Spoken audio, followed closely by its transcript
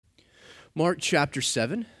Mark chapter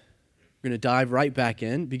 7. We're going to dive right back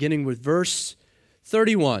in, beginning with verse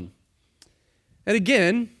 31. And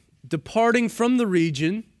again, departing from the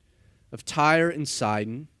region of Tyre and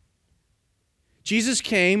Sidon, Jesus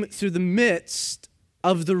came through the midst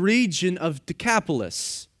of the region of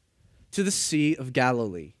Decapolis to the Sea of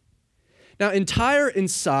Galilee. Now, in Tyre and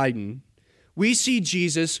Sidon, we see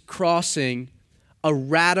Jesus crossing a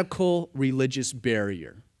radical religious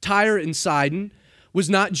barrier. Tyre and Sidon was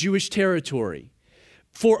not Jewish territory.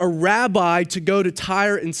 For a rabbi to go to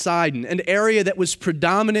Tyre and Sidon, an area that was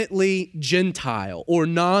predominantly Gentile or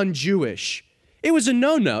non-Jewish, it was a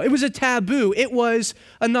no-no. It was a taboo. It was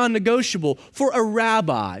a non-negotiable. For a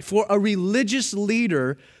rabbi, for a religious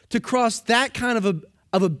leader to cross that kind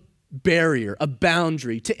of a barrier, a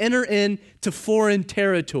boundary, to enter into foreign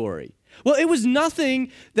territory. Well, it was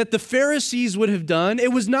nothing that the Pharisees would have done.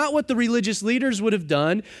 It was not what the religious leaders would have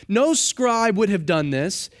done. No scribe would have done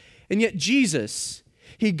this. And yet Jesus,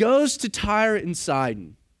 he goes to Tyre and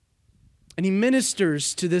Sidon, and he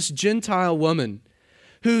ministers to this Gentile woman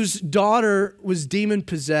whose daughter was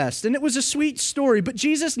demon-possessed. And it was a sweet story, but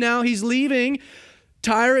Jesus now, he's leaving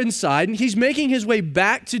Tyre and Sidon. He's making his way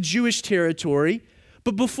back to Jewish territory.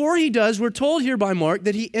 But before he does, we're told here by Mark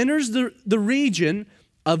that he enters the region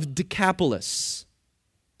of Decapolis,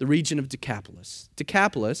 the region of Decapolis.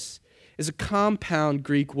 Decapolis is a compound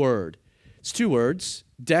Greek word. It's two words,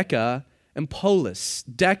 deca and polis.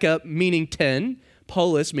 Deca meaning 10,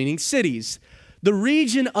 polis meaning cities. The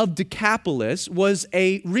region of Decapolis was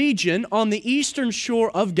a region on the eastern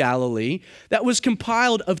shore of Galilee that was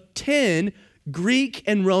compiled of 10 Greek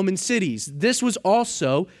and Roman cities. This was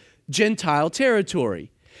also Gentile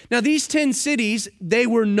territory. Now, these 10 cities, they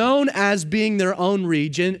were known as being their own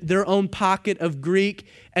region, their own pocket of Greek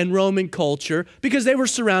and Roman culture, because they were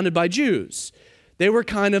surrounded by Jews. They were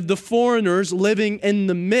kind of the foreigners living in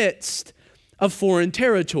the midst of foreign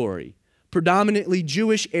territory. Predominantly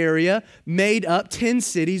Jewish area, made up, 10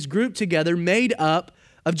 cities grouped together, made up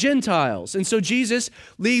of Gentiles. And so Jesus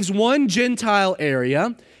leaves one Gentile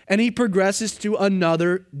area and he progresses to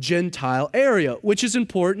another Gentile area, which is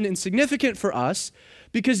important and significant for us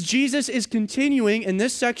because Jesus is continuing in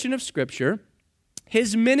this section of Scripture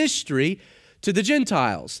his ministry to the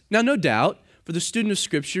Gentiles. Now, no doubt, for the student of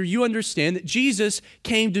Scripture, you understand that Jesus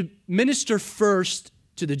came to minister first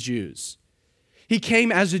to the Jews. He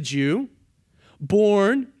came as a Jew,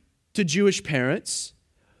 born to Jewish parents,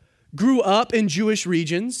 grew up in Jewish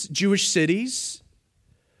regions, Jewish cities,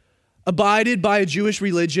 abided by a Jewish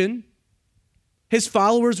religion. His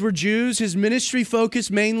followers were Jews. His ministry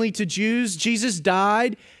focused mainly to Jews. Jesus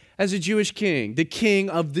died as a Jewish king, the king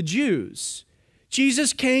of the Jews.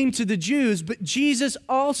 Jesus came to the Jews, but Jesus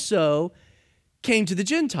also came to the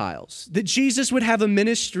Gentiles, that Jesus would have a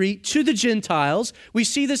ministry to the Gentiles. We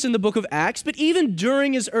see this in the book of Acts, but even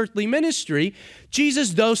during his earthly ministry,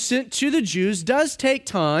 Jesus, though sent to the Jews, does take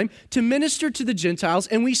time to minister to the Gentiles,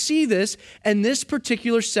 and we see this in this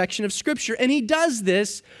particular section of Scripture, and he does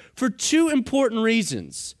this for two important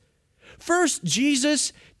reasons. First,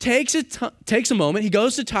 Jesus takes a moment, he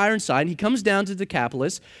goes to Tyre and Sidon, he comes down to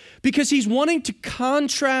Decapolis, because he's wanting to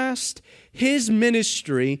contrast his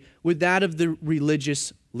ministry with that of the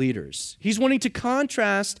religious leaders. He's wanting to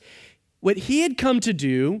contrast what he had come to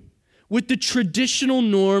do with the traditional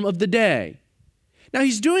norm of the day. Now,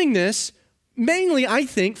 he's doing this mainly, I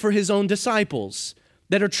think, for his own disciples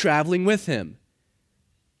that are traveling with him.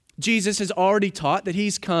 Jesus has already taught that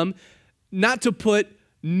he's come not to put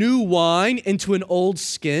new wine into an old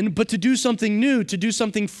skin, but to do something new, to do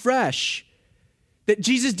something fresh. That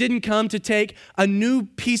Jesus didn't come to take a new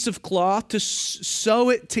piece of cloth to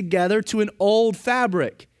sew it together to an old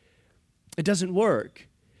fabric. It doesn't work.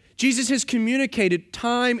 Jesus has communicated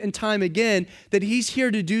time and time again that he's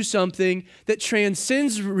here to do something that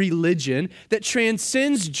transcends religion, that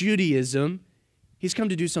transcends Judaism. He's come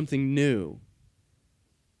to do something new.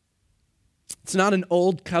 It's not an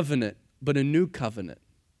old covenant, but a new covenant.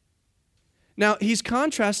 Now, he's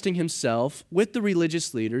contrasting himself with the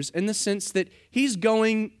religious leaders in the sense that he's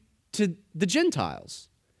going to the Gentiles.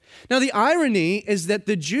 Now, the irony is that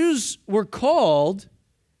the Jews were called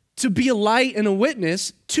to be a light and a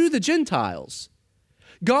witness to the Gentiles.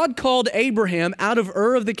 God called Abraham out of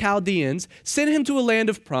Ur of the Chaldeans, sent him to a land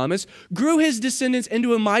of promise, grew his descendants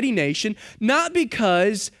into a mighty nation, not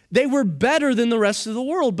because they were better than the rest of the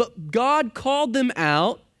world, but God called them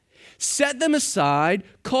out, set them aside,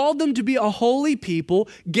 called them to be a holy people,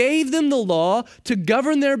 gave them the law to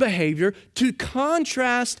govern their behavior, to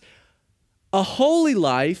contrast a holy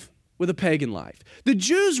life with a pagan life. The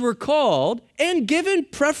Jews were called and given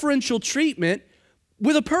preferential treatment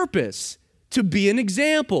with a purpose. to be an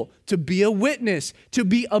example, to be a witness, to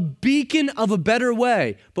be a beacon of a better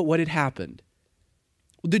way. But what had happened?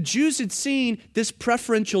 The Jews had seen this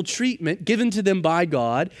preferential treatment given to them by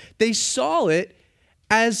God. They saw it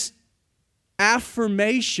as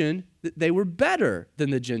affirmation that they were better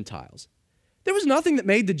than the Gentiles. There was nothing that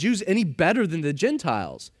made the Jews any better than the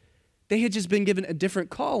Gentiles. They had just been given a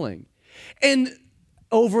different calling. And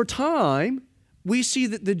over time, we see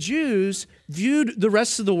that the Jews viewed the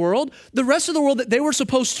rest of the world that they were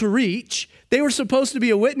supposed to reach, they were supposed to be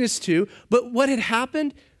a witness to, but what had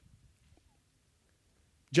happened?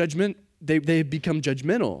 Judgment, they had become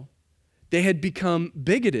judgmental. They had become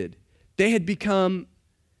bigoted. They had become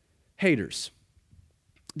haters.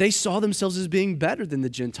 They saw themselves as being better than the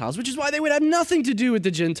Gentiles, which is why they would have nothing to do with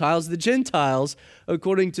the Gentiles. The Gentiles,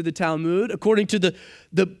 according to the Talmud, according to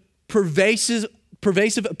the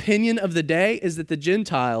pervasive opinion of the day, is that the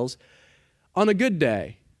Gentiles, on a good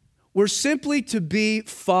day, were simply to be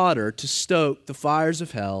fodder to stoke the fires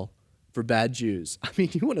of hell for bad Jews. I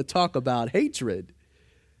mean, you want to talk about hatred.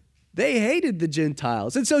 They hated the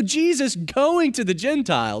Gentiles. And so Jesus going to the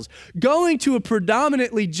Gentiles, going to a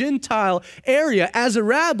predominantly Gentile area as a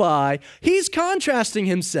rabbi, he's contrasting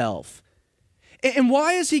himself. And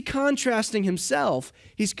why is he contrasting himself?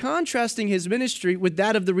 He's contrasting his ministry with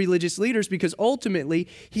that of the religious leaders because ultimately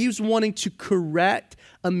he's wanting to correct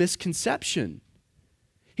a misconception.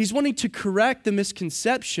 He's wanting to correct the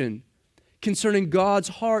misconception concerning God's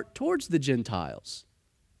heart towards the Gentiles.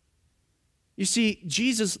 You see,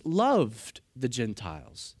 Jesus loved the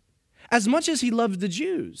Gentiles as much as he loved the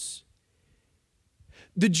Jews.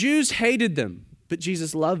 The Jews hated them, but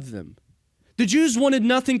Jesus loved them. The Jews wanted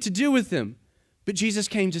nothing to do with them, but Jesus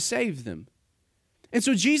came to save them. And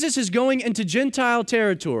so Jesus is going into Gentile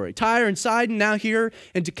territory, Tyre and Sidon, now here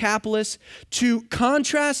in Decapolis, to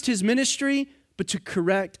contrast his ministry, but to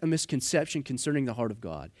correct a misconception concerning the heart of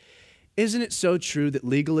God. Isn't it so true that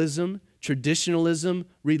legalism, traditionalism,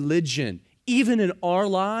 religion, even in our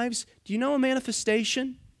lives, do you know a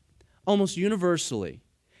manifestation? Almost universally,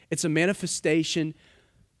 it's a manifestation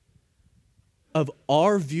of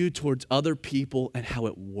our view towards other people and how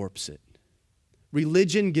it warps it.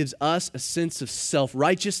 Religion gives us a sense of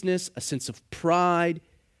self-righteousness, a sense of pride,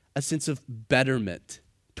 a sense of betterment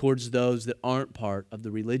towards those that aren't part of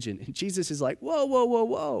the religion. And Jesus is like, whoa, whoa, whoa,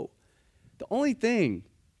 whoa. The only thing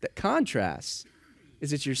that contrasts is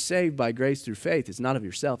that you're saved by grace through faith. It's not of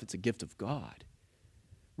yourself, it's a gift of God.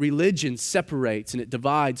 Religion separates and it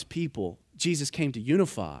divides people. Jesus came to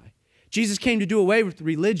unify. Jesus came to do away with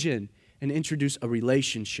religion and introduce a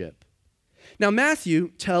relationship. Now, Matthew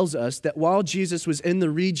tells us that while Jesus was in the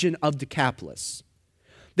region of Decapolis,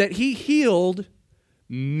 that he healed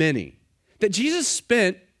many, that Jesus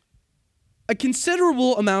spent a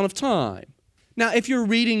considerable amount of time. Now, if you're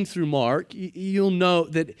reading through Mark, you'll know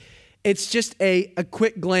that it's just a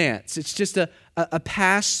quick glance. It's just a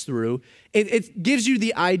pass-through. It gives you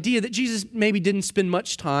the idea that Jesus maybe didn't spend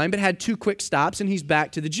much time, but had 2 quick stops, and he's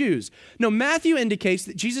back to the Jews. No, Matthew indicates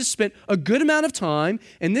that Jesus spent a good amount of time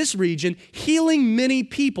in this region healing many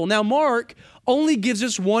people. Now, Mark only gives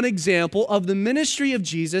us one example of the ministry of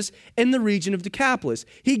Jesus in the region of Decapolis.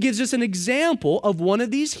 He gives us an example of one of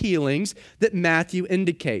these healings that Matthew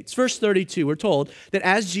indicates. Verse 32, we're told that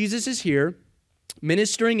as Jesus is here,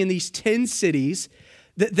 ministering in these 10 cities,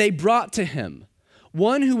 that they brought to him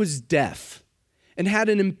one who was deaf and had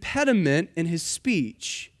an impediment in his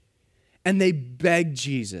speech, and they begged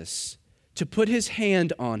Jesus to put his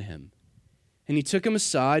hand on him. And he took him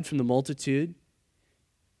aside from the multitude,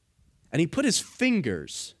 and he put his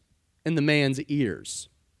fingers in the man's ears,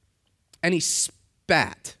 and he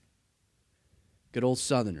spat. Good old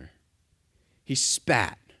Southerner. He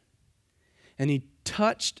spat, and he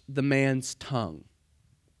touched the man's tongue.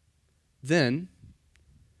 Then,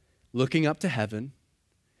 looking up to heaven,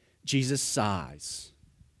 Jesus sighs,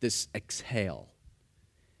 this exhale.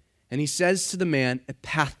 And he says to the man,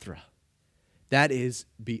 Epaphra, that is,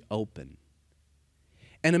 be open.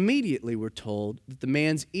 And immediately we're told that the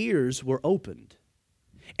man's ears were opened,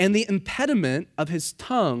 and the impediment of his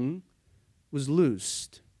tongue was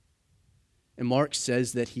loosed. And Mark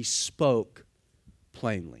says that he spoke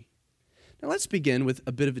plainly. Now let's begin with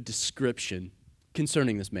a bit of a description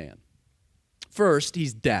concerning this man. First,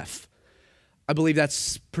 he's deaf. I believe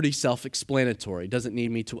that's pretty self-explanatory. Doesn't need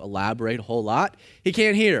me to elaborate a whole lot. He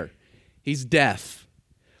can't hear. He's deaf.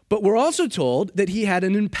 But we're also told that he had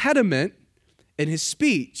an impediment in his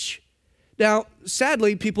speech. Now,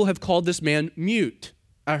 sadly, people have called this man mute.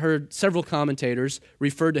 I heard several commentators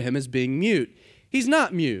refer to him as being mute. He's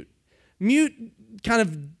not mute. Mute kind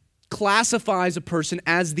of classifies a person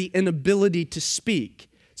as the inability to speak.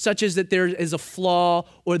 such as that there is a flaw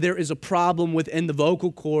or there is a problem within the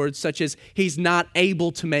vocal cords, such as he's not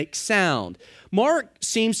able to make sound. Mark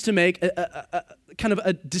seems to make a kind of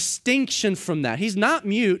a distinction from that. He's not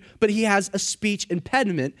mute, but he has a speech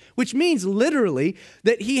impediment, which means literally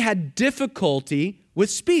that he had difficulty with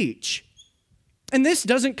speech. And this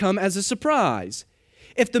doesn't come as a surprise.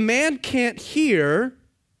 If the man can't hear,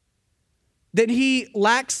 then he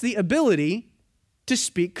lacks the ability to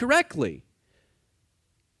speak correctly.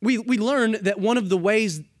 We learn that one of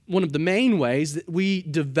the main ways that we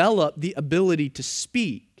develop the ability to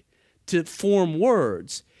speak, to form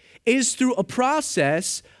words, is through a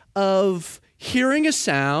process of hearing a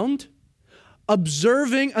sound,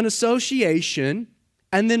 observing an association,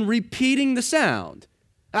 and then repeating the sound.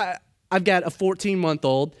 I've got a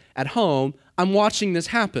 14-month-old at home. I'm watching this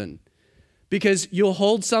happen because you'll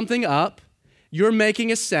hold something up, you're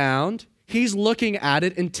making a sound, he's looking at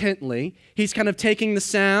it intently, he's kind of taking the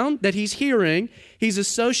sound that he's hearing, he's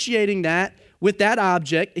associating that with that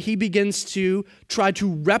object, he begins to try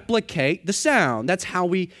to replicate the sound. That's how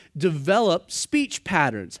we develop speech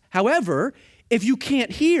patterns. However, if you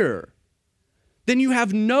can't hear, then you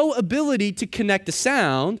have no ability to connect a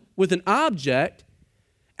sound with an object,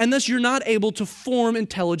 and thus you're not able to form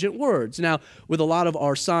intelligent words. Now, with a lot of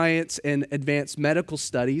our science and advanced medical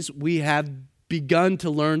studies, we have begun to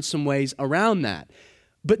learn some ways around that.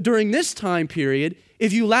 But during this time period,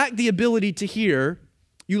 if you lack the ability to hear,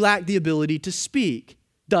 you lack the ability to speak.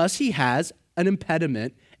 Thus, he has an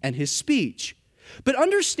impediment in his speech. But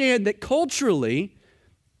understand that culturally,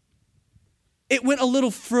 it went a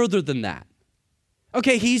little further than that.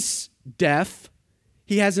 Okay, he's deaf.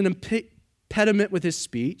 He has an impediment with his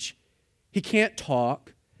speech. He can't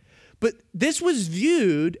talk. But this was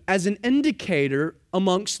viewed as an indicator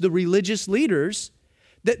amongst the religious leaders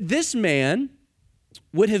that this man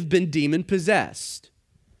would have been demon-possessed.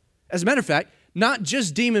 As a matter of fact, not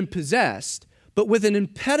just demon-possessed, but with an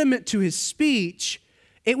impediment to his speech,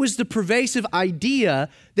 it was the pervasive idea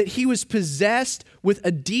that he was possessed with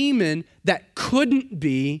a demon that couldn't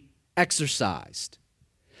be exorcised.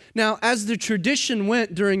 Now, as the tradition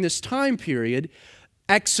went during this time period,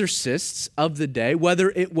 exorcists of the day, whether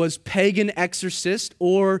it was pagan exorcist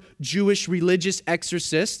or Jewish religious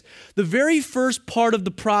exorcist, the very first part of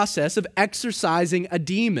the process of exorcising a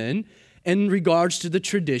demon in regards to the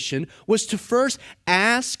tradition was to first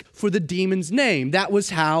ask for the demon's name. That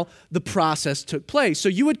was how the process took place. So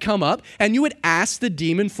you would come up and you would ask the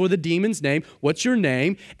demon for the demon's name. What's your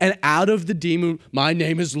name? And out of the demon, my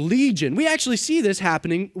name is Legion. We actually see this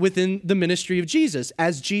happening within the ministry of Jesus.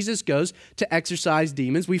 As Jesus goes to exorcise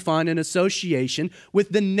demons, we find an association with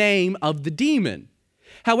the name of the demon.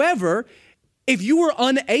 However, if you were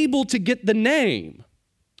unable to get the name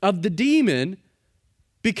of the demon,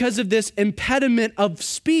 because of this impediment of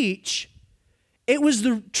speech, it was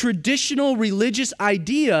the traditional religious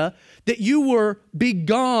idea that you were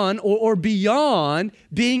begone or beyond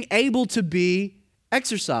being able to be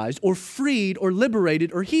exorcised or freed or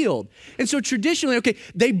liberated or healed. And so traditionally, okay,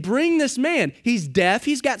 they bring this man. He's deaf.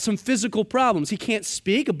 He's got some physical problems. He can't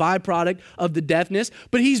speak, a byproduct of the deafness,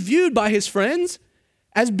 but he's viewed by his friends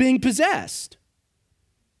as being possessed.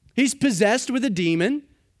 He's possessed with a demon.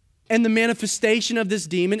 And the manifestation of this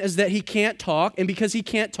demon is that he can't talk. And because he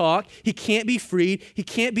can't talk, he can't be freed. He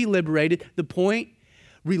can't be liberated. The point,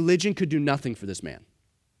 religion could do nothing for this man.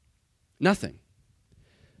 Nothing.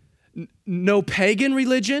 No pagan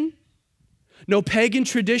religion, no pagan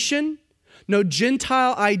tradition, no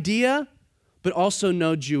Gentile idea, but also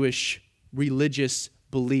no Jewish religious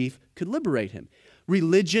belief could liberate him.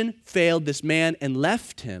 Religion failed this man and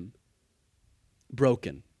left him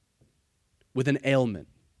broken with an ailment.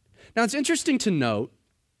 Now, it's interesting to note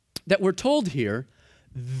that we're told here,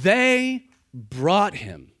 they brought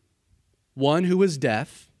him, one who was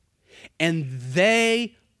deaf, and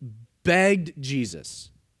they begged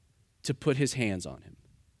Jesus to put his hands on him.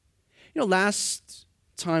 You know, last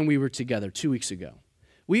time we were together, 2 weeks ago,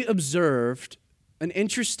 we observed an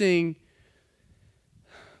interesting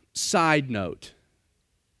side note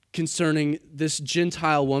concerning this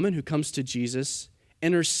Gentile woman who comes to Jesus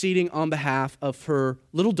interceding on behalf of her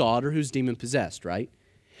little daughter who's demon-possessed, right?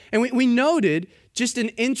 And we noted just an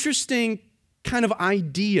interesting kind of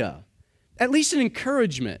idea, at least an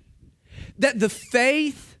encouragement, that the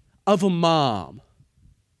faith of a mom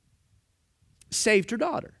saved her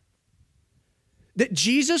daughter. That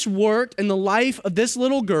Jesus worked in the life of this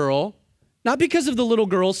little girl, not because of the little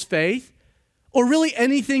girl's faith, or really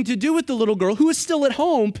anything to do with the little girl who is still at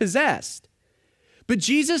home possessed. But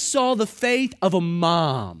Jesus saw the faith of a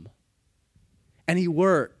mom, and he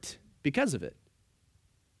worked because of it.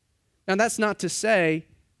 Now, that's not to say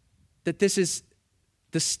that this is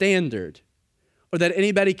the standard or that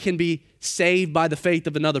anybody can be saved by the faith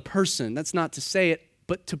of another person. That's not to say it,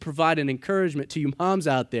 but to provide an encouragement to you moms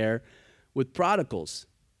out there with prodigals.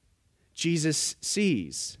 Jesus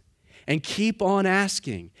sees. And keep on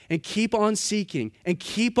asking, and keep on seeking, and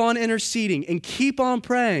keep on interceding, and keep on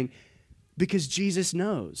praying, because Jesus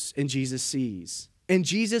knows and Jesus sees. And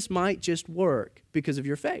Jesus might just work because of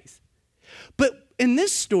your faith. But in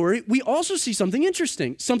this story, we also see something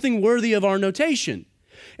interesting, something worthy of our notation.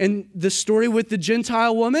 In the story with the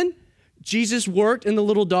Gentile woman, Jesus worked in the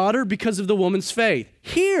little daughter because of the woman's faith.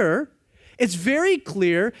 Here, it's very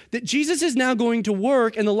clear that Jesus is now going to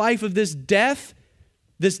work in the life of this deaf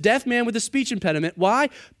man with a speech impediment. Why?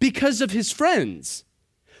 Because of his friends.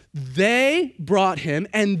 They brought him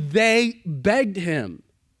and they begged him.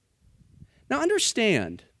 Now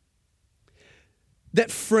understand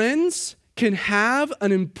that friends can have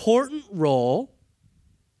an important role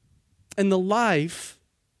in the life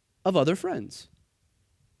of other friends.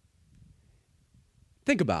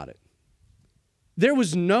 Think about it. There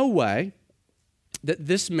was no way that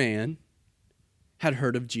this man had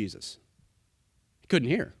heard of Jesus. Couldn't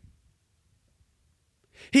hear.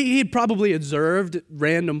 He'd probably observed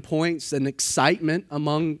random points and excitement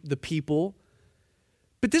among the people,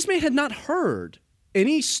 but this man had not heard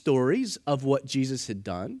any stories of what Jesus had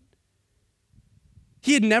done.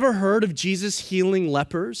 He had never heard of Jesus healing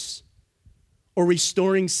lepers or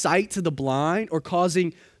restoring sight to the blind or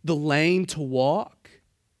causing the lame to walk.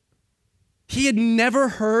 He had never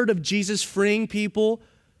heard of Jesus freeing people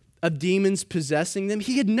of demons possessing them.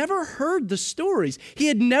 He had never heard the stories. He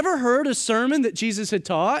had never heard a sermon that Jesus had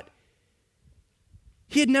taught.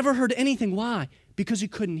 He had never heard anything. Why? Because he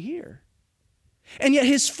couldn't hear. And yet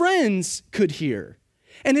his friends could hear.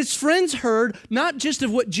 And his friends heard not just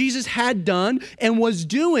of what Jesus had done and was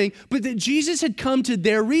doing, but that Jesus had come to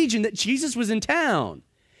their region, that Jesus was in town.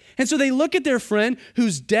 And so they look at their friend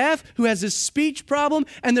who's deaf, who has a speech problem,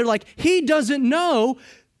 and they're like, he doesn't know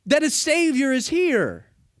that a Savior is here.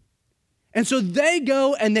 And so they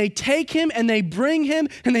go and they take him and they bring him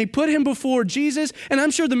and they put him before Jesus. And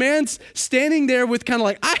I'm sure the man's standing there with kind of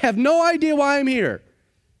like, I have no idea why I'm here.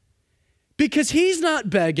 Because he's not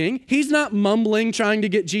begging. He's not mumbling, trying to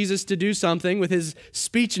get Jesus to do something with his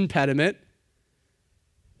speech impediment.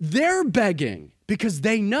 They're begging because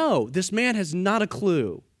they know this man has not a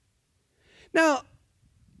clue. Now,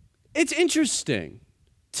 it's interesting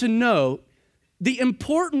to note the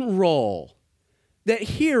important role that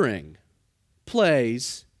hearing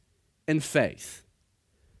plays in faith.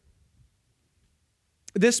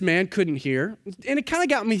 This man couldn't hear, and it kind of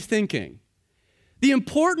got me thinking. The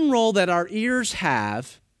important role that our ears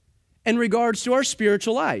have in regards to our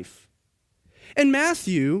spiritual life. In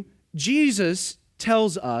Matthew, Jesus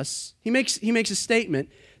tells us, he makes a statement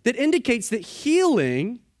that indicates that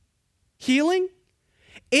healing,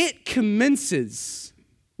 it commences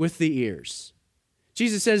with the ears.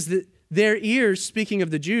 Jesus says that their ears, speaking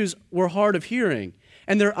of the Jews, were hard of hearing,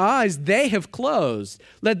 and their eyes they have closed,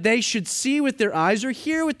 lest they should see with their eyes or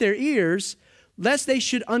hear with their ears, lest they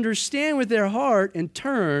should understand with their heart and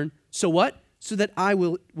turn. So what? So that I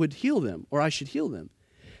would heal them, or I should heal them.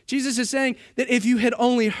 Jesus is saying that if you had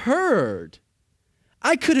only heard,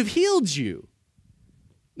 I could have healed you.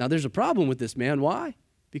 Now there's a problem with this man. Why?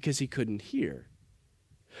 Because he couldn't hear.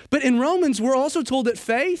 But in Romans, we're also told that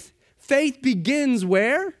faith begins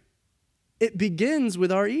where? It begins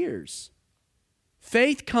with our ears.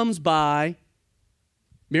 Faith comes by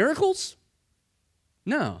miracles?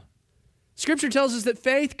 No. Scripture tells us that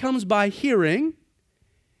faith comes by hearing,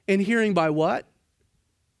 and hearing by what?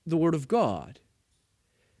 The Word of God.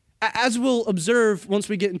 As we'll observe once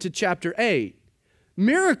we get into chapter 8,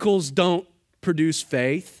 miracles don't produce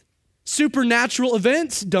faith. Supernatural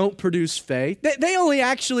events don't produce faith. They only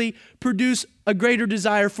actually produce a greater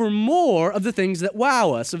desire for more of the things that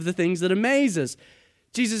wow us, of the things that amaze us.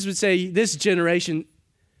 Jesus would say, this generation,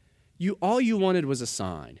 all you wanted was a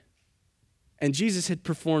sign. And Jesus had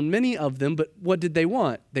performed many of them, but what did they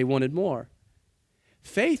want? They wanted more.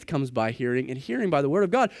 Faith comes by hearing, and hearing by the Word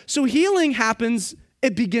of God. So healing happens,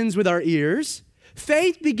 it begins with our ears.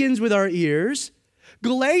 Faith begins with our ears.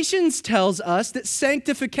 Galatians tells us that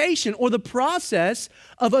sanctification, or the process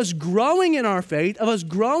of us growing in our faith, of us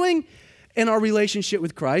growing in our relationship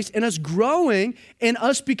with Christ, and us growing in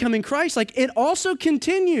us becoming Christ-like, it also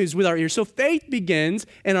continues with our ears. So faith begins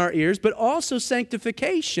in our ears, but also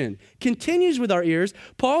sanctification continues with our ears.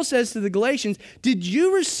 Paul says to the Galatians, did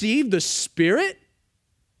you receive the Spirit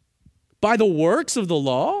by the works of the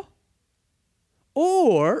law?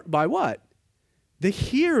 Or by what? The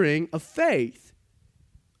hearing of faith.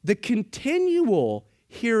 The continual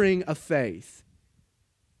hearing of faith?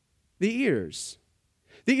 The ears.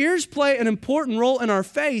 The ears play an important role in our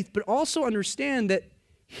faith, but also understand that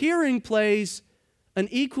hearing plays an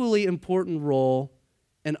equally important role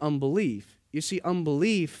in unbelief. You see,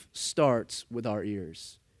 unbelief starts with our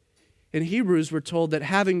ears. In Hebrews, we're told that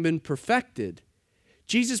having been perfected,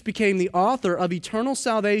 Jesus became the author of eternal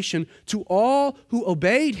salvation to all who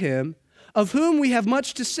obeyed him, of whom we have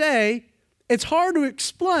much to say. It's hard to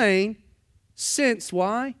explain since,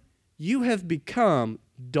 why? You have become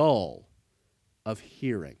dull of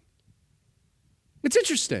hearing. It's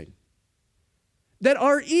interesting that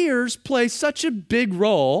our ears play such a big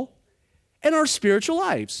role in our spiritual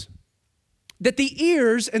lives. That the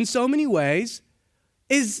ears, in so many ways,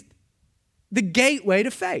 is the gateway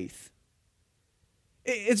to faith.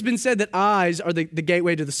 It's been said that eyes are the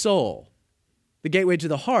gateway to the soul, the gateway to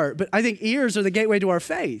the heart, but I think ears are the gateway to our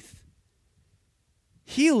faith.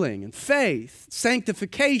 Healing and faith,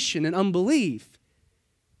 sanctification and unbelief,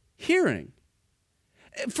 hearing.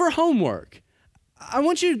 For homework, I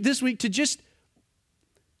want you this week to just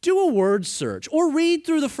do a word search or read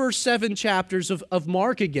through the first 7 chapters of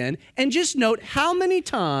Mark again and just note how many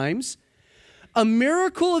times a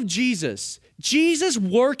miracle of Jesus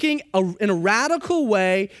working in a radical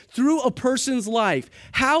way through a person's life,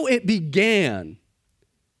 how it began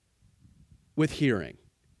with hearing.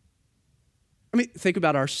 I mean, think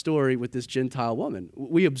about our story with this Gentile woman.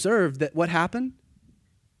 We observed that what happened?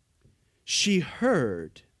 She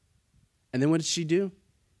heard, and then what did she do?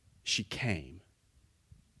 She came.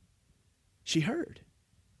 She heard.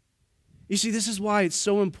 You see, this is why it's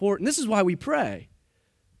so important. This is why we pray.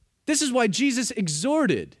 This is why Jesus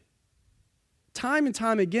exhorted time and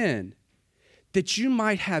time again that you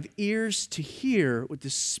might have ears to hear what the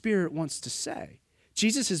Spirit wants to say.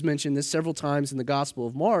 Jesus has mentioned this several times in the Gospel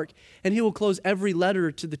of Mark, and he will close every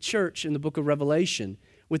letter to the church in the book of Revelation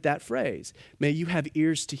with that phrase. May you have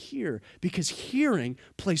ears to hear, because hearing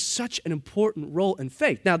plays such an important role in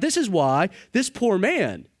faith. Now, this is why this poor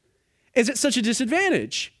man is at such a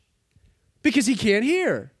disadvantage, because he can't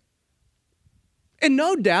hear. And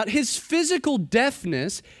no doubt his physical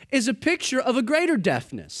deafness is a picture of a greater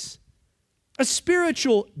deafness, a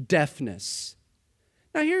spiritual deafness.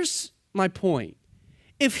 Now here's my point.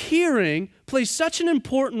 If hearing plays such an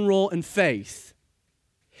important role in faith,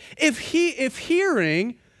 if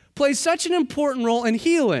hearing plays such an important role in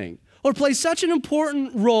healing, or plays such an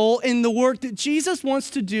important role in the work that Jesus wants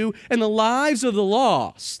to do in the lives of the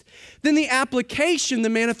lost, then the application, the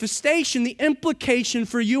manifestation, the implication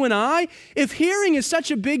for you and I, if hearing is such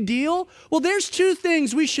a big deal, well, there's 2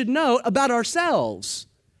 things we should note about ourselves.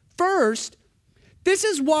 First, this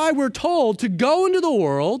is why we're told to go into the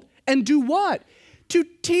world and do what? To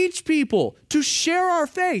teach people, to share our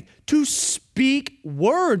faith, to speak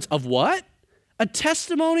words of what? A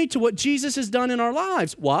testimony to what Jesus has done in our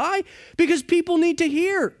lives. Why? Because people need to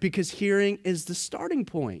hear, because hearing is the starting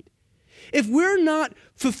point. If we're not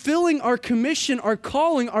fulfilling our commission, our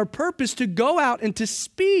calling, our purpose to go out and to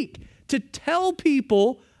speak, to tell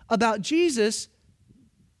people about Jesus,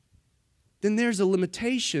 then there's a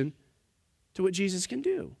limitation to what Jesus can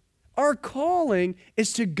do. Our calling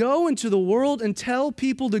is to go into the world and tell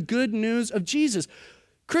people the good news of Jesus.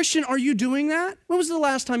 Christian, are you doing that? When was the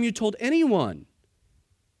last time you told anyone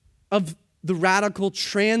of the radical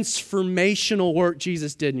transformational work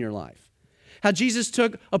Jesus did in your life? How Jesus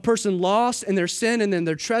took a person lost in their sin and then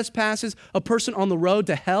their trespasses, a person on the road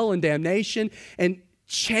to hell and damnation, and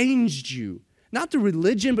changed you. Not through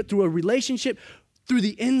religion, but through a relationship, through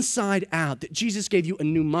the inside out, that Jesus gave you a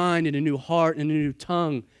new mind and a new heart and a new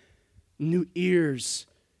tongue, new ears,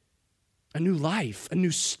 a new life, a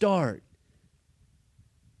new start.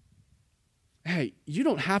 Hey, you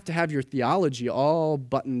don't have to have your theology all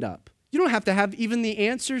buttoned up. You don't have to have even the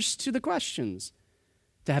answers to the questions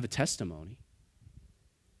to have a testimony.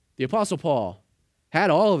 The Apostle Paul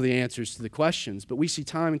had all of the answers to the questions, but we see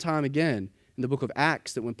time and time again in the book of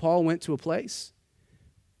Acts that when Paul went to a place,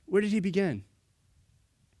 where did he begin?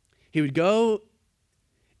 He would go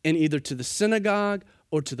in either to the synagogue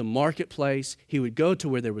or to the marketplace. He would go to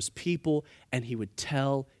where there was people, and he would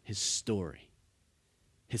tell his story,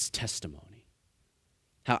 his testimony.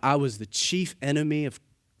 How I was the chief enemy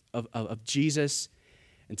of Jesus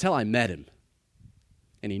until I met him.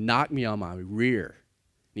 And he knocked me on my rear.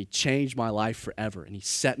 And he changed my life forever. And he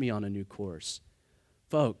set me on a new course.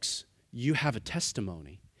 Folks, you have a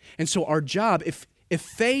testimony. And so our job, if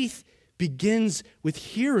faith begins with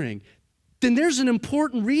hearing, then there's an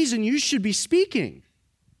important reason you should be speaking.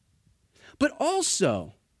 But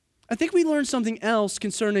also, I think we learned something else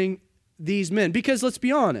concerning these men. Because let's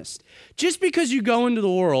be honest, just because you go into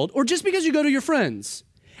the world, or just because you go to your friends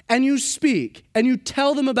and you speak and you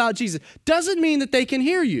tell them about Jesus, doesn't mean that they can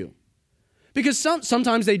hear you. Because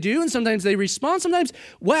sometimes they do, and sometimes they respond. Sometimes,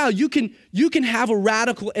 wow, you can have a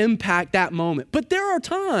radical impact that moment. But there are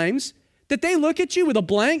times that they look at you with a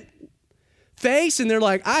blank face and they're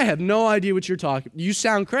like, I have no idea what you're talking. You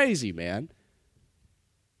sound crazy, man.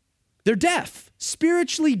 They're deaf,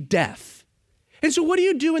 spiritually deaf. And so what do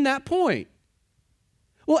you do in that point?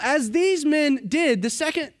 Well, as these men did, the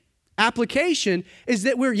second application is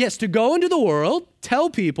that we're, yes, to go into the world, tell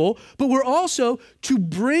people, but we're also to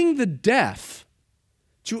bring the deaf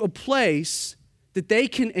to a place that they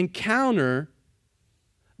can encounter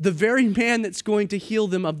the very man that's going to heal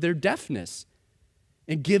them of their deafness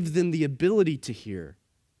and give them the ability to hear.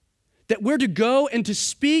 That we're to go and to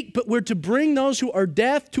speak, but we're to bring those who are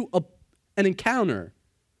deaf to an encounter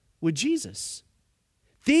with Jesus.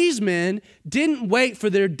 These men didn't wait for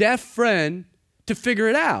their deaf friend to figure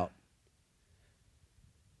it out.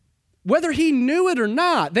 Whether he knew it or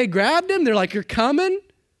not, they grabbed him. They're like, you're coming?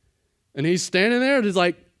 And he's standing there just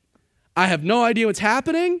like, I have no idea what's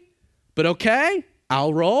happening, but okay,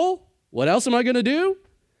 I'll roll. What else am I going to do?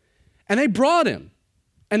 And they brought him.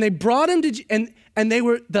 And they brought him to, and they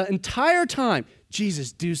were the entire time,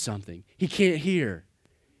 Jesus, do something. He can't hear.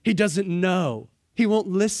 He doesn't know. He won't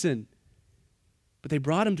listen. But they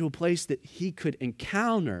brought him to a place that he could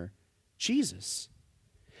encounter Jesus.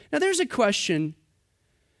 Now there's a question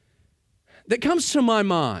that comes to my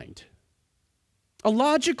mind, a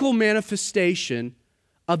logical manifestation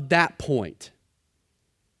of that point.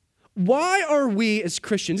 Why are we as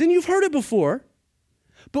Christians, and you've heard it before,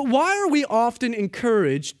 but why are we often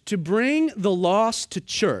encouraged to bring the lost to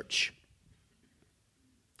church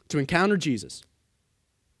to encounter Jesus?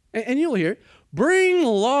 And you'll hear it, bring the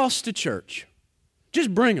lost to church.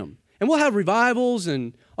 Just bring them. And we'll have revivals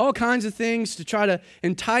and all kinds of things to try to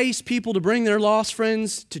entice people to bring their lost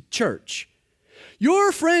friends to church.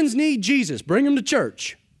 Your friends need Jesus. Bring them to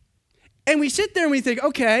church. And we sit there and we think,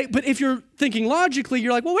 okay, but if you're thinking logically,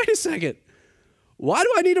 you're like, well, wait a second. Why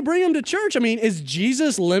do I need to bring them to church? I mean, is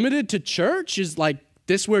Jesus limited to church? Is like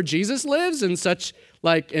this where Jesus lives and such,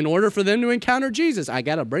 like in order for them to encounter Jesus, I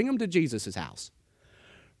got to bring them to Jesus' house.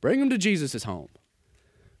 Bring them to Jesus' home.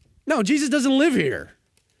 No, Jesus doesn't live here.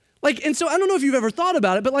 Like, and so I don't know if you've ever thought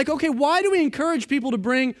about it, but like, okay, why do we encourage people to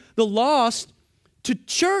bring the lost to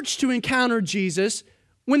church to encounter Jesus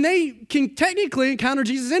when they can technically encounter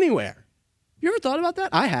Jesus anywhere? You ever thought about that?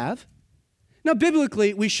 I have. Now,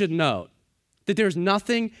 biblically, we should note that there's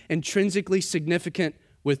nothing intrinsically significant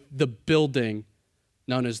with the building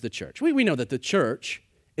known as the church. We know that the church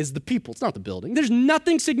is the people. It's not the building. There's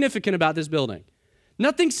nothing significant about this building.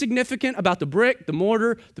 Nothing significant about the brick, the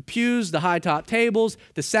mortar, the pews, the high-top tables,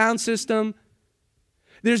 the sound system.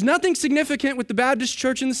 There's nothing significant with the Baptist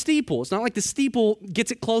church and the steeple. It's not like the steeple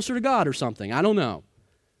gets it closer to God or something. I don't know.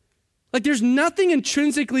 Like there's nothing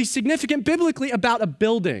intrinsically significant biblically about a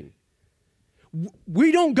building.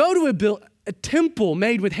 We don't go to a temple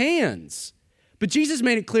made with hands. But Jesus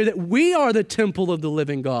made it clear that we are the temple of the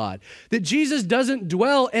living God. That Jesus doesn't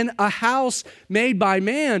dwell in a house made by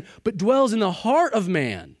man, but dwells in the heart of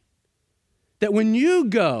man. That when you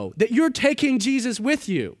go, that you're taking Jesus with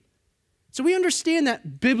you. So we understand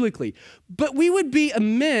that biblically. But we would be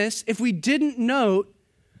amiss if we didn't note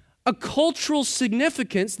a cultural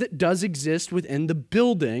significance that does exist within the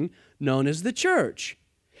building known as the church.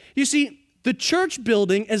 You see, the church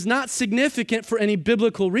building is not significant for any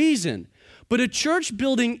biblical reason, but a church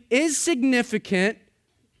building is significant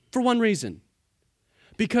for one reason,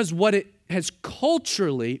 because what it has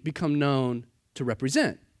culturally become known to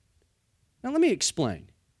represent. Now let me explain.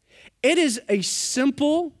 It is a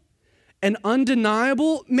simple and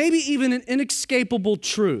undeniable, maybe even an inescapable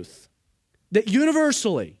truth that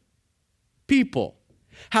universally people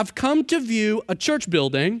have come to view a church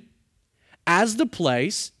building as the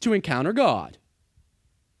place to encounter God.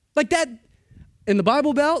 Like that in the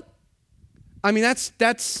Bible Belt, I mean, that's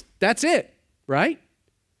it, right?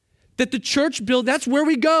 That the church build, that's where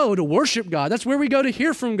we go to worship God. That's where we go to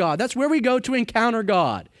hear from God. That's where we go to encounter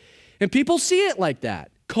God. And people see it like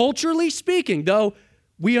that, culturally speaking, though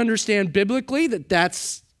we understand biblically that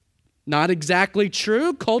that's not exactly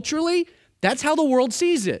true. Culturally, that's how the world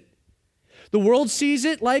sees it. The world sees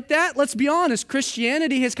it like that. Let's be honest,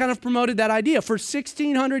 Christianity has kind of promoted that idea for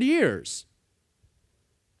 1,600 years.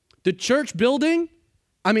 The church building,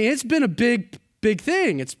 I mean, it's been a big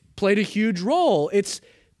thing. It's played a huge role. It's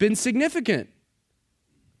been significant.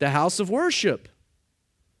 The house of worship.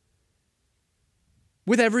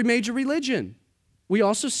 With every major religion. We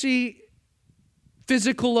also see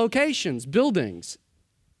physical locations, buildings,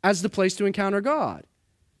 as the place to encounter God.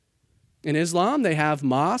 In Islam, they have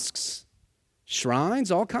mosques, shrines,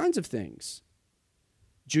 all kinds of things.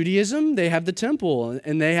 Judaism, they have the temple,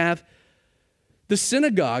 and they have the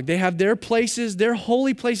synagogue. They have their places, their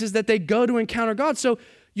holy places that they go to encounter God. So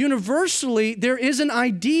universally, there is an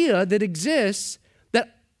idea that exists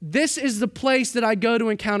that this is the place that I go to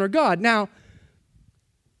encounter God. Now,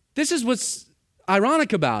 this is what's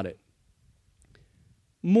ironic about it.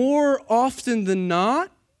 More often than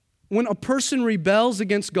not, when a person rebels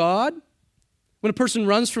against God, when a person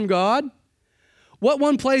runs from God, what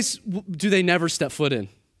one place do they never step foot in?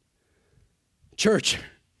 Church,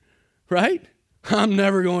 right? I'm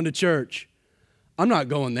never going to church. I'm not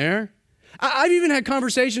going there. I've even had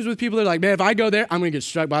conversations with people that are like, man, if I go there, I'm going to get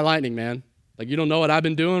struck by lightning, man. Like, you don't know what I've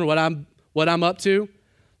been doing, what I'm up to.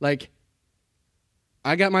 Like,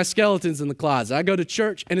 I got my skeletons in the closet. I go to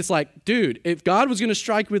church, and it's like, dude, if God was going to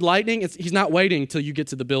strike you with lightning, he's not waiting till you get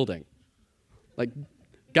to the building. Like,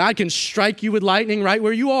 God can strike you with lightning right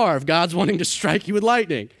where you are if God's wanting to strike you with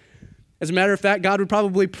lightning. As a matter of fact, God would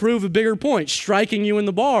probably prove a bigger point, striking you in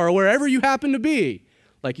the bar or wherever you happen to be.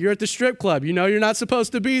 Like, you're at the strip club, you know you're not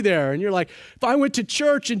supposed to be there, and you're like, if I went to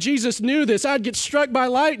church and Jesus knew this, I'd get struck by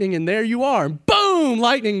lightning, and there you are, and boom,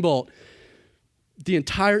 lightning bolt. The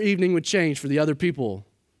entire evening would change for the other people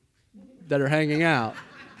that are hanging out.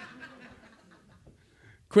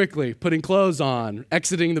 Quickly, putting clothes on,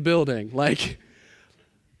 exiting the building. Like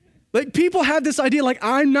people have this idea, like,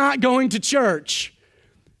 I'm not going to church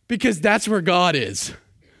because that's where God is.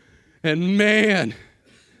 And man,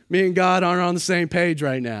 me and God aren't on the same page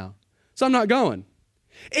right now. So I'm not going.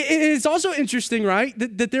 It's also interesting, right,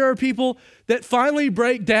 that there are people that finally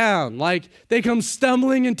break down. Like, they come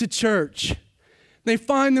stumbling into church. They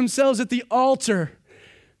find themselves at the altar,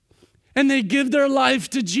 and they give their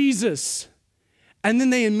life to Jesus. And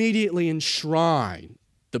then they immediately enshrine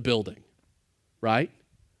the building, right?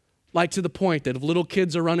 Like, to the point that if little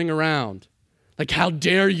kids are running around, like, how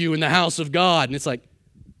dare you in the house of God? And it's like,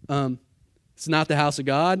 it's not the house of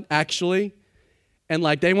God, actually. And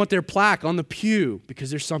like, they want their plaque on the pew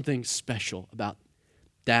because there's something special about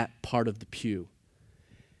that part of the pew.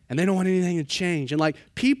 And they don't want anything to change. And like,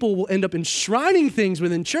 people will end up enshrining things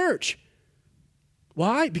within church.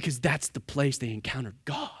 Why? Because that's the place they encounter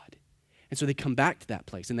God. And so they come back to that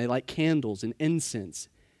place, and they light candles and incense.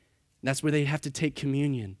 And that's where they have to take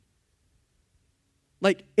communion.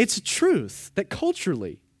 Like, it's a truth that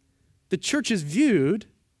culturally, the church is viewed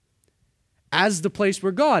as the place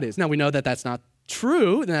where God is. Now, we know that that's not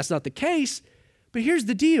true, and that's not the case, but here's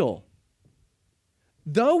the deal.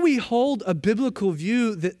 Though we hold a biblical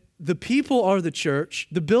view that the people are the church,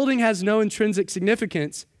 the building has no intrinsic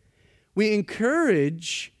significance, I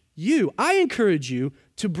encourage you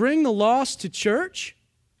to bring the lost to church,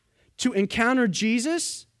 to encounter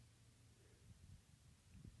Jesus.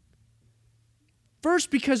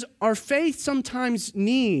 First, because our faith sometimes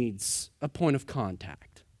needs a point of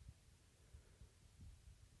contact.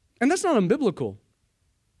 And that's not unbiblical.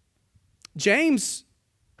 James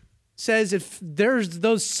says, if there's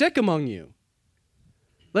those sick among you,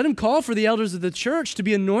 let him call for the elders of the church to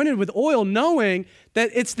be anointed with oil, knowing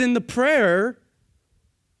that it's then the prayer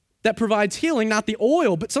that provides healing, not the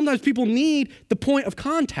oil. But sometimes people need the point of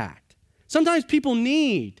contact. Sometimes people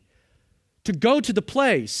need to go to the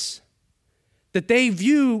place that they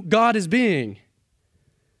view God as being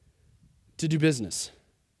to do business.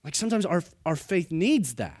 Like, sometimes our faith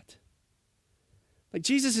needs that. Like,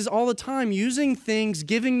 Jesus is all the time using things,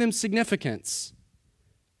 giving them significance,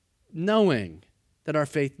 knowing that our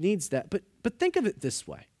faith needs that. But think of it this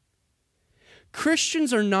way.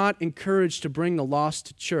 Christians are not encouraged to bring the lost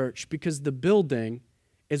to church because the building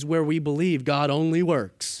is where we believe God only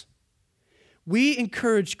works. We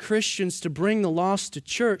encourage Christians to bring the lost to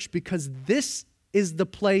church because this is the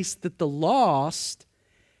place that the lost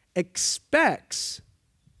expects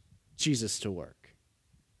Jesus to work.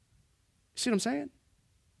 See what I'm saying?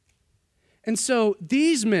 And so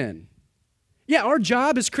these men, our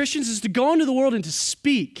job as Christians is to go into the world and to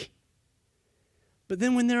speak. But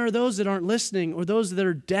then when there are those that aren't listening or those that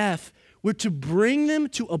are deaf, we're to bring them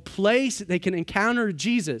to a place that they can encounter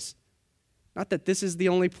Jesus. Not that this is the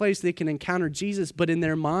only place they can encounter Jesus, but in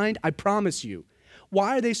their mind, I promise you.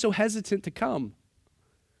 Why are they so hesitant to come?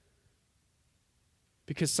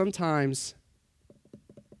 Because sometimes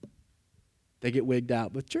they get wigged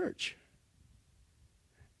out with church.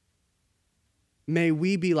 May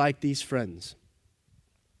we be like these friends.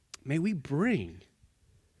 May we bring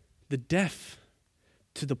the deaf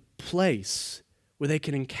to the place where they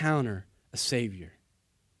can encounter a Savior.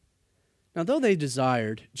 Now, though they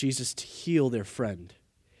desired Jesus to heal their friend,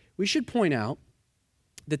 we should point out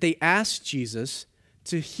that they asked Jesus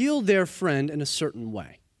to heal their friend in a certain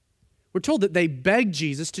way. We're told that they begged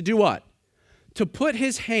Jesus to do what? To put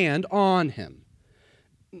his hand on him.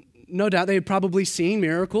 No doubt they had probably seen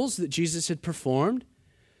miracles that Jesus had performed.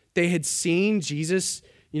 They had seen Jesus,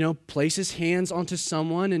 place his hands onto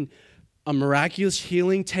someone and a miraculous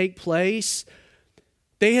healing take place.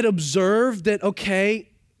 They had observed that,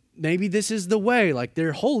 okay, maybe this is the way, like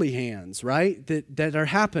they're holy hands, right, that are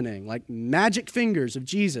happening, like magic fingers of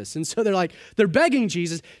Jesus. And so they're begging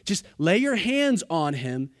Jesus, just lay your hands on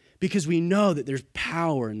him because we know that there's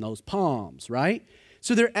power in those palms, right?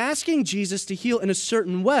 So they're asking Jesus to heal in a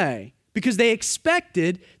certain way because they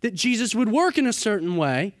expected that Jesus would work in a certain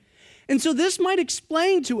way. And so this might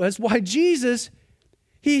explain to us why Jesus,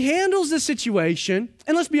 he handles the situation,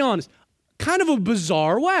 and let's be honest, kind of a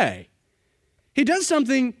bizarre way. He does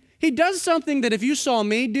something that if you saw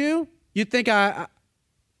me do, you'd think I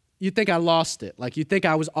lost it. Like you'd think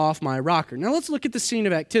I was off my rocker. Now let's look at the scene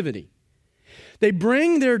of activity. They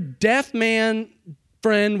bring their deaf man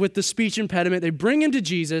friend with the speech impediment. They bring him to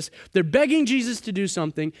Jesus. They're begging Jesus to do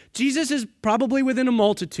something. Jesus is probably within a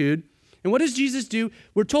multitude. And what does Jesus do?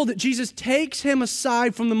 We're told that Jesus takes him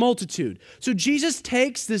aside from the multitude. So Jesus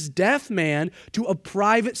takes this deaf man to a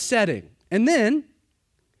private setting. And then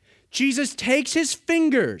Jesus takes his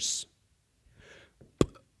fingers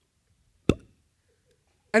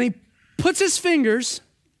and he puts his fingers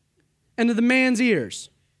into the man's ears.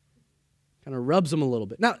 Kind of rubs them a little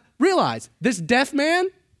bit. Now, realize, this deaf man,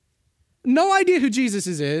 no idea who Jesus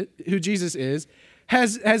is,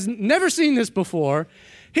 has never seen this before.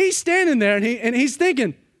 He's standing there and he's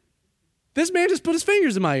thinking, this man just put his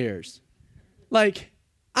fingers in my ears. Like,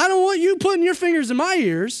 I don't want you putting your fingers in my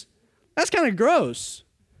ears. That's kind of gross.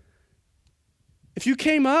 If you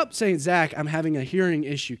came up saying, Zach, I'm having a hearing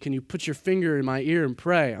issue. Can you put your finger in my ear and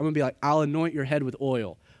pray? I'm going to be like, I'll anoint your head with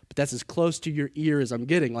oil. But that's as close to your ear as I'm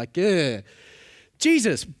getting. Like,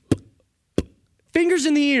 Jesus, fingers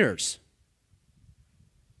in the ears.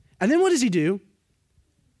 And then what does he do?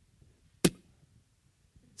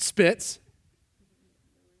 Spits.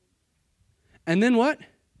 And then what?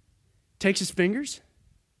 Takes his fingers,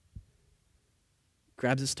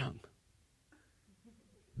 grabs his tongue.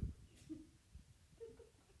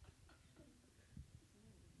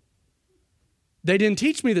 They didn't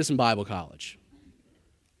teach me this in Bible college.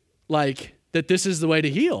 Like, that this is the way to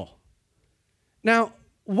heal. Now,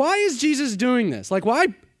 why is Jesus doing this? Like, why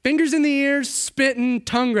fingers in the ears, spitting,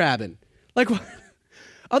 tongue grabbing? Like,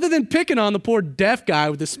 other than picking on the poor deaf guy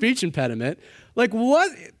with the speech impediment, like,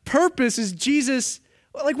 what purpose is Jesus,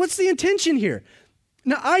 like, what's the intention here?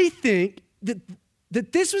 Now, I think that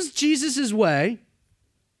this was Jesus' way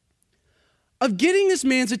of getting this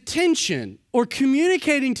man's attention or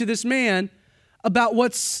communicating to this man about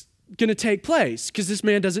what's going to take place, because this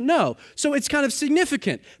man doesn't know. So it's kind of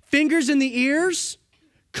significant. Fingers in the ears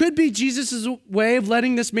could be Jesus' way of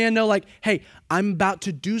letting this man know, like, hey, I'm about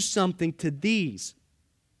to do something to these,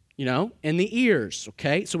 in the ears,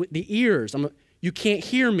 okay? So the ears, you can't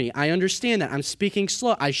hear me. I understand that. I'm speaking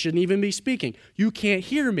slow. I shouldn't even be speaking. You can't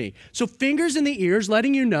hear me. So fingers in the ears,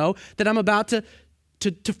 letting you know that I'm about to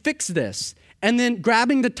fix this. And then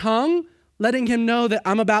grabbing the tongue, letting him know that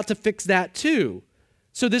I'm about to fix that too.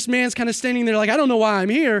 So this man's kind of standing there like, I don't know why I'm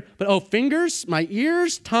here, but fingers, my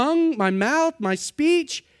ears, tongue, my mouth, my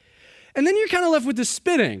speech. And then you're kind of left with the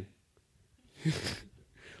spitting.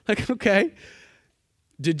 Like, okay,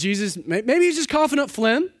 did Jesus, maybe he's just coughing up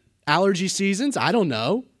phlegm, allergy seasons, I don't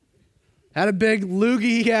know. Had a big loogie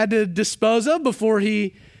he had to dispose of before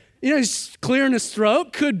he's clearing his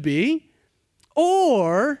throat, could be.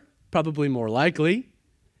 Or, probably more likely,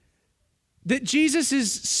 that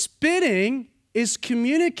Jesus' spitting is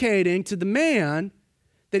communicating to the man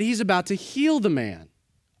that he's about to heal the man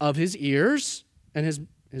of his ears and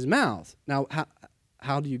his mouth. Now,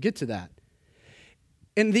 how do you get to that?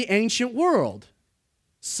 In the ancient world,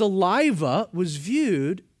 saliva was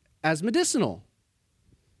viewed as medicinal.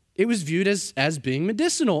 It was viewed as being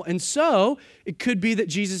medicinal. And so it could be that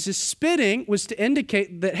Jesus' spitting was to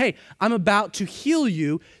indicate that, hey, I'm about to heal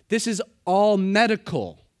you. This is all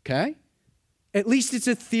medical, okay? At least it's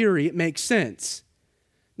a theory. It makes sense.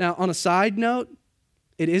 Now, on a side note,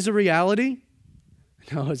 it is a reality.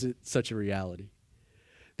 How is it such a reality?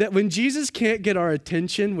 That when Jesus can't get our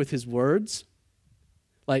attention with his words,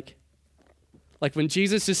 like when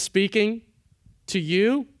Jesus is speaking to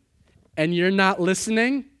you and you're not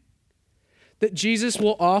listening, that Jesus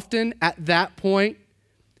will often, at that point,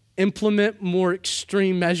 implement more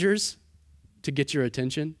extreme measures to get your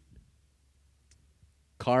attention.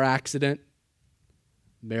 car accident,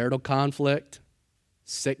 marital conflict,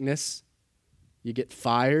 sickness, you get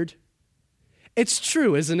fired. It's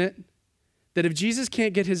true, isn't it, that if Jesus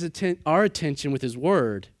can't get our attention with his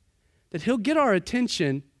word, that he'll get our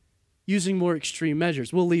attention using more extreme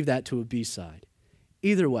measures. We'll leave that to a B-side.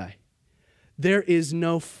 Either way, there is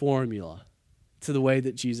no formula to the way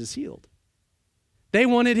that Jesus healed. They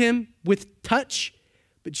wanted him with touch,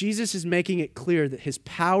 but Jesus is making it clear that his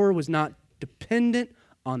power was not dependent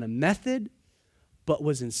on a method, but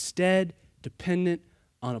was instead dependent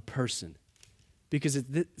on a person. Because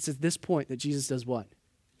it's at this point that Jesus does what?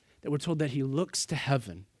 That we're told that he looks to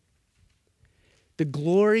heaven. The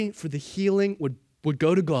glory for the healing would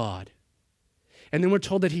go to God. And then we're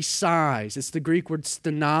told that he sighs. It's the Greek word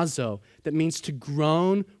stenazo that means to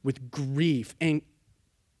groan with grief. And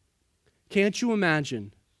can't you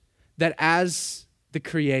imagine that as the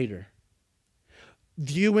creator,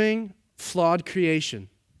 viewing flawed creation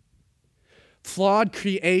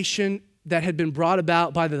that had been brought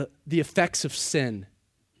about by the effects of sin,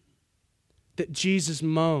 that Jesus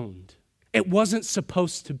moaned. It wasn't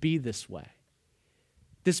supposed to be this way.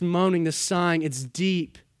 This moaning, this sighing, it's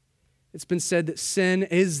deep. It's been said that sin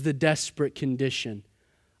is the desperate condition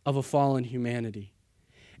of a fallen humanity.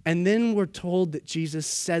 And then we're told that Jesus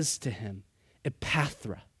says to him,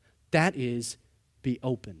 epathra, that is, be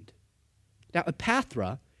opened. Now,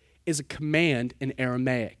 epathra is a command in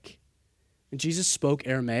Aramaic. And Jesus spoke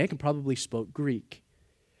Aramaic and probably spoke Greek.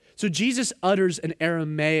 So Jesus utters an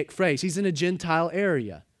Aramaic phrase. He's in a Gentile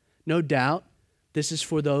area. No doubt, this is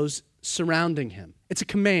for those surrounding him. It's a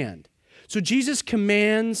command. So Jesus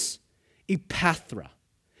commands epathra.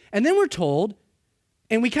 And then we're told,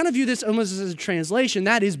 and we kind of view this almost as a translation,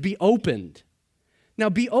 that is, be opened. Now,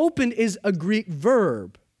 be opened is a Greek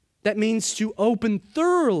verb that means to open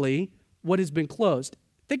thoroughly what has been closed.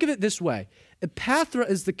 Think of it this way. Epathra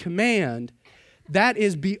is the command. That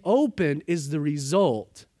is, be opened is the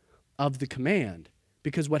result of the command.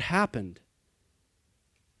 Because what happened?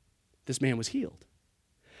 This man was healed.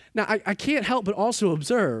 Now, I can't help but also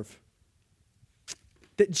observe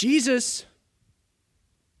that Jesus,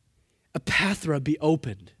 epathra, be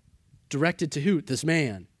opened, directed to who? This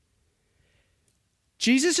man.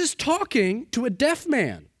 Jesus is talking to a deaf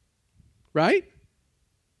man, right?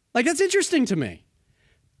 Like, that's interesting to me.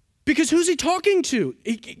 Because who's he talking to?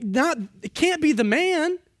 It can't be the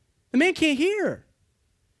man. The man can't hear.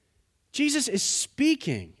 Jesus is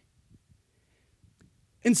speaking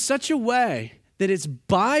in such a way that it's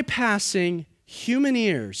bypassing human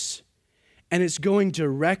ears and it's going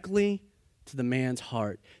directly to the man's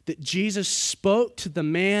heart. That Jesus spoke to the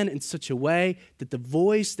man in such a way that the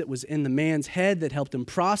voice that was in the man's head that helped him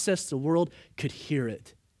process the world could hear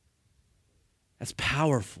it. That's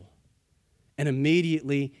powerful. And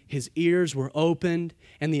immediately his ears were opened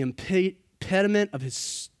and the impediment of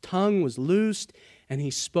his tongue was loosed and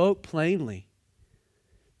he spoke plainly.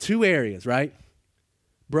 Two areas, right?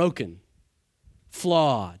 Broken,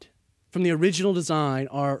 flawed, from the original design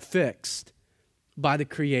are fixed by the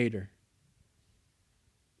Creator.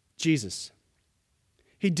 Jesus.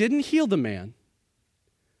 He didn't heal the man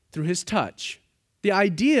through his touch. The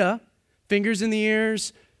idea, fingers in the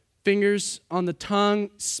ears, fingers on the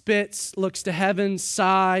tongue, spits, looks to heaven,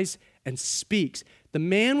 sighs, and speaks. The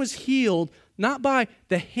man was healed not by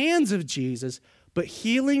the hands of Jesus, but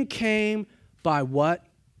healing came by what?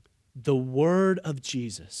 The word of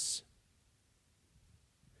Jesus.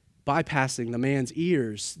 Bypassing the man's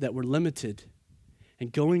ears that were limited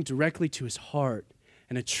and going directly to his heart.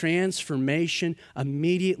 And a transformation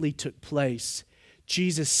immediately took place.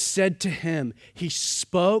 Jesus said to him, he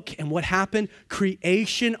spoke, and what happened?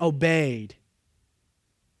 Creation obeyed.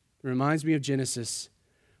 It reminds me of Genesis,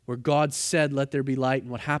 where God said, let there be light,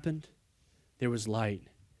 and what happened? There was light.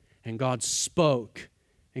 And God spoke,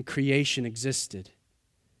 and creation existed.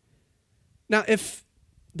 Now, if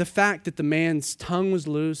the fact that the man's tongue was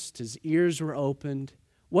loosed, his ears were opened,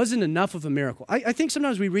 wasn't enough of a miracle, I think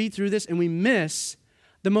sometimes we read through this and we miss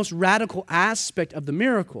the most radical aspect of the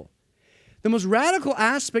miracle. The most radical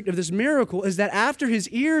aspect of this miracle is that after his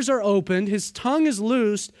ears are opened, his tongue is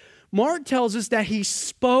loosed, Mark tells us that he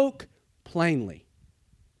spoke plainly.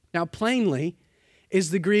 Now, plainly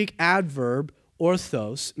is the Greek adverb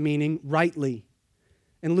orthos, meaning rightly.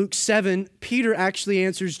 In Luke 7, Peter actually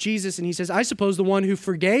answers Jesus and he says, I suppose the one who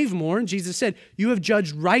forgave more. And Jesus said, you have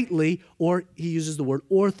judged rightly, or he uses the word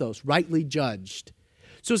orthos, rightly judged.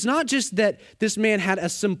 So it's not just that this man had a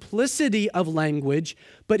simplicity of language,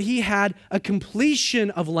 but he had a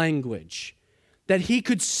completion of language, that he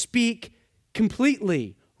could speak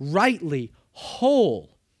completely, rightly,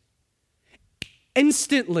 whole,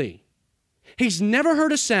 instantly. He's never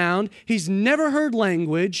heard a sound. He's never heard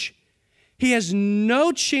language. He has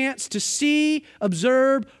no chance to see,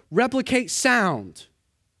 observe, replicate sound.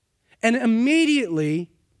 And immediately,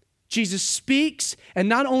 Jesus speaks, and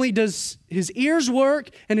not only does his ears work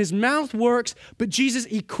and his mouth works, but Jesus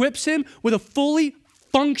equips him with a fully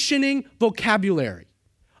functioning vocabulary.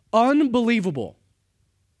 Unbelievable.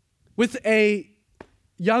 With a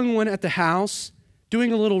young one at the house,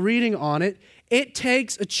 doing a little reading on it, it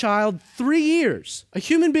takes a child 3 years, a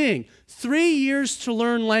human being, 3 years to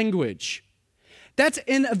learn language. That's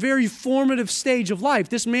in a very formative stage of life.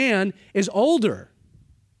 This man is older,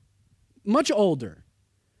 much older.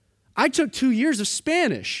 I took 2 years of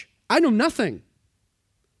Spanish. I know nothing.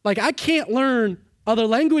 Like, I can't learn other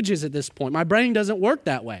languages at this point. My brain doesn't work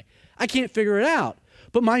that way. I can't figure it out.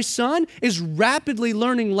 But my son is rapidly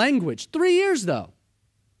learning language. 3 years, though.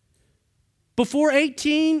 Before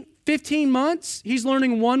 18, 15 months, he's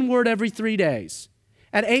learning one word every 3 days.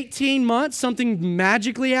 At 18 months, something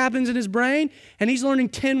magically happens in his brain, and he's learning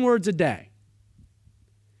 10 words a day.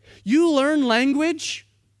 You learn language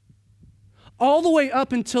all the way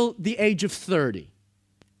up until the age of 30,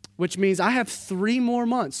 which means I have 3 more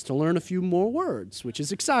months to learn a few more words, which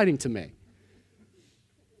is exciting to me.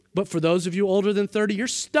 But for those of you older than 30, you're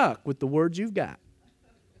stuck with the words you've got.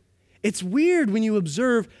 It's weird when you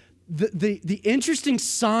observe the interesting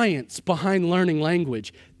science behind learning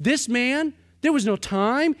language. This man, there was no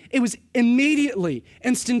time. It was immediately,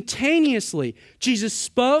 instantaneously. Jesus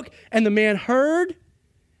spoke, and the man heard,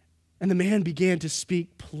 and the man began to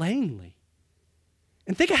speak plainly.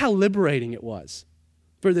 And think of how liberating it was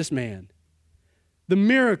for this man. The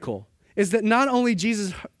miracle is that not only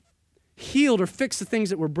Jesus healed or fixed the things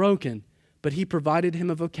that were broken, but he provided him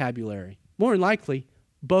a vocabulary. More than likely,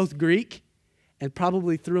 both Greek and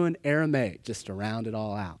probably threw in Aramaic just to round it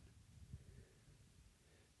all out.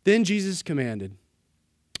 Then Jesus commanded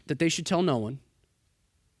that they should tell no one.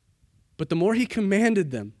 But the more he commanded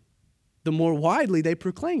them, the more widely they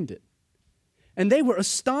proclaimed it. And they were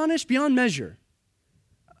astonished beyond measure.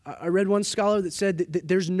 I read one scholar that said that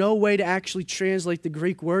there's no way to actually translate the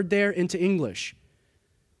Greek word there into English.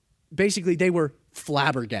 Basically, they were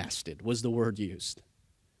flabbergasted, was the word used.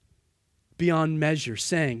 Beyond measure,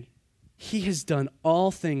 saying, he has done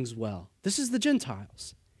all things well. This is the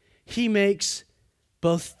Gentiles. He makes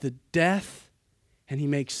both the deaf and he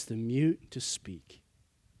makes the mute to speak.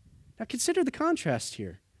 Now consider the contrast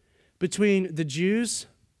here between the Jews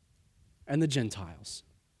and the Gentiles.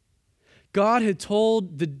 God had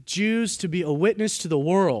told the Jews to be a witness to the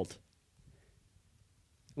world.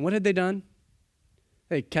 And what had they done?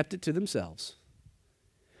 They kept it to themselves.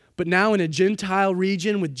 But now in a Gentile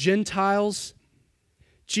region with Gentiles,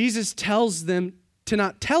 Jesus tells them to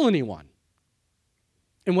not tell anyone.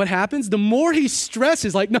 And what happens? The more he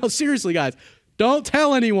stresses, like, no, seriously, guys, don't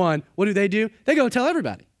tell anyone. What do? They go and tell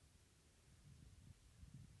everybody.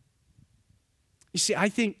 You see, I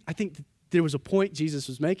think there was a point Jesus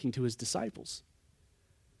was making to his disciples.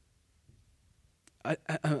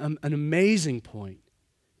 An amazing point,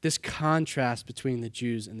 this contrast between the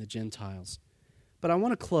Jews and the Gentiles. But I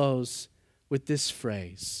want to close with this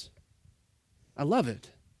phrase. I love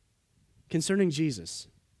it. Concerning Jesus,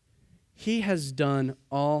 he has done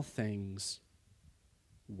all things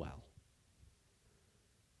well.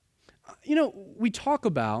 You know, we talk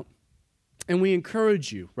about and we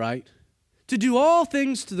encourage you, right, to do all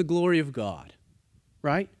things to the glory of God,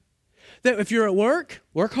 right? That if you're at work,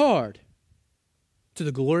 work hard to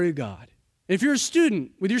the glory of God. And if you're a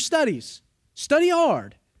student with your studies, study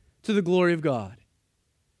hard to the glory of God.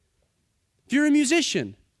 If you're a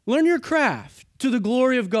musician, learn your craft to the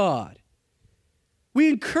glory of God. We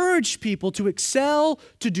encourage people to excel,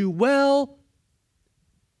 to do well,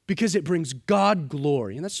 because it brings God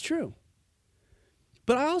glory, and that's true.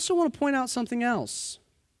 But I also want to point out something else.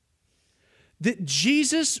 That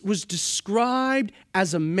Jesus was described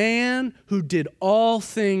as a man who did all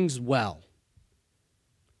things well.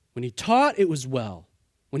 When he taught, it was well.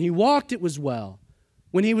 When he walked, it was well.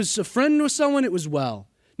 When he was a friend with someone, it was well.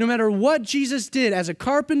 No matter what Jesus did as a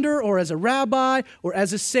carpenter or as a rabbi or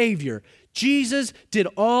as a savior, Jesus did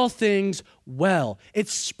all things well. It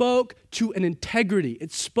spoke to an integrity.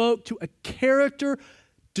 It spoke to a character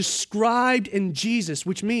described in Jesus,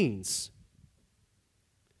 which means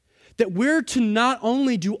that we're to not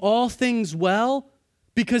only do all things well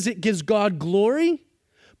because it gives God glory,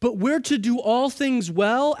 but we're to do all things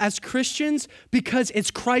well as Christians because it's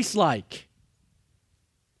Christ-like.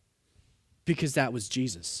 Because that was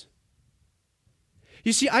Jesus.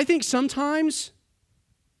 You see, I think sometimes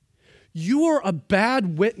you are a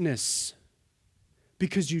bad witness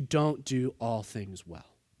because you don't do all things well.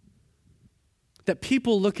 that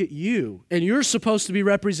people look at you, and you're supposed to be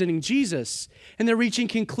representing Jesus, and they're reaching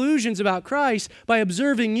conclusions about Christ by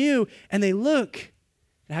observing you, and they look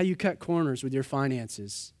at how you cut corners with your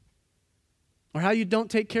finances, or how you don't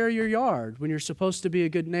take care of your yard when you're supposed to be a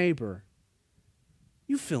good neighbor.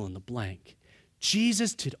 You fill in the blank.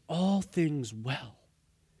 Jesus did all things well.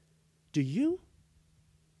 Do you?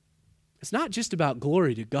 It's not just about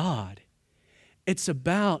glory to God. It's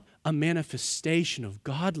about a manifestation of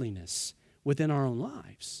godliness within our own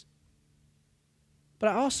lives. But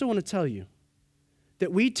I also want to tell you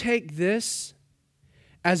that we take this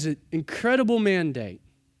as an incredible mandate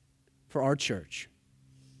for our church.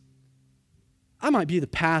 I might be the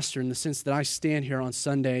pastor in the sense that I stand here on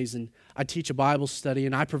Sundays and I teach a Bible study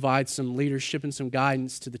and I provide some leadership and some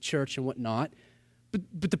guidance to the church and whatnot.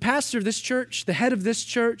 But the pastor of this church, the head of this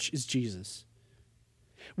church, is Jesus.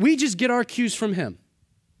 We just get our cues from him.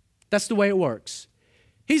 That's the way it works.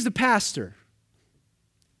 He's the pastor.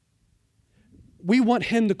 We want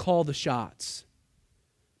him to call the shots.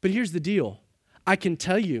 But here's the deal. I can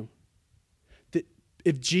tell you that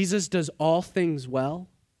if Jesus does all things well,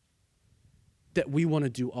 that we want to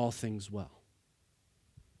do all things well.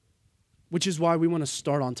 Which is why we want to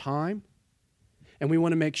start on time, and we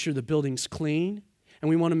want to make sure the building's clean, and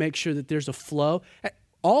we want to make sure that there's a flow.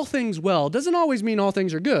 All things well doesn't always mean all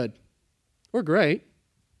things are good or great.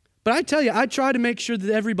 But I tell you, I try to make sure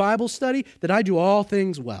that every Bible study, that I do all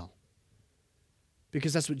things well.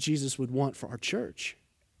 Because that's what Jesus would want for our church.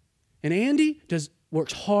 And Andy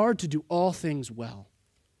works hard to do all things well.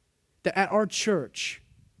 That at our church,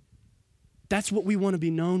 that's what we want to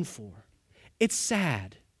be known for. It's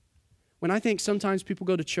sad when I think sometimes people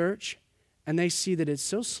go to church and they see that it's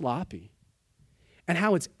so sloppy and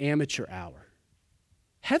how it's amateur hour.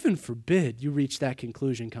 Heaven forbid you reach that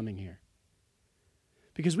conclusion coming here.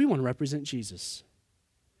 Because we want to represent Jesus,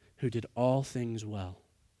 who did all things well.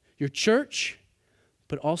 Your church,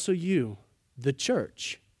 but also you, the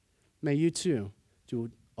church, may you too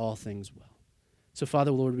do all things well. So,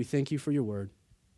 Father, Lord, we thank you for your word.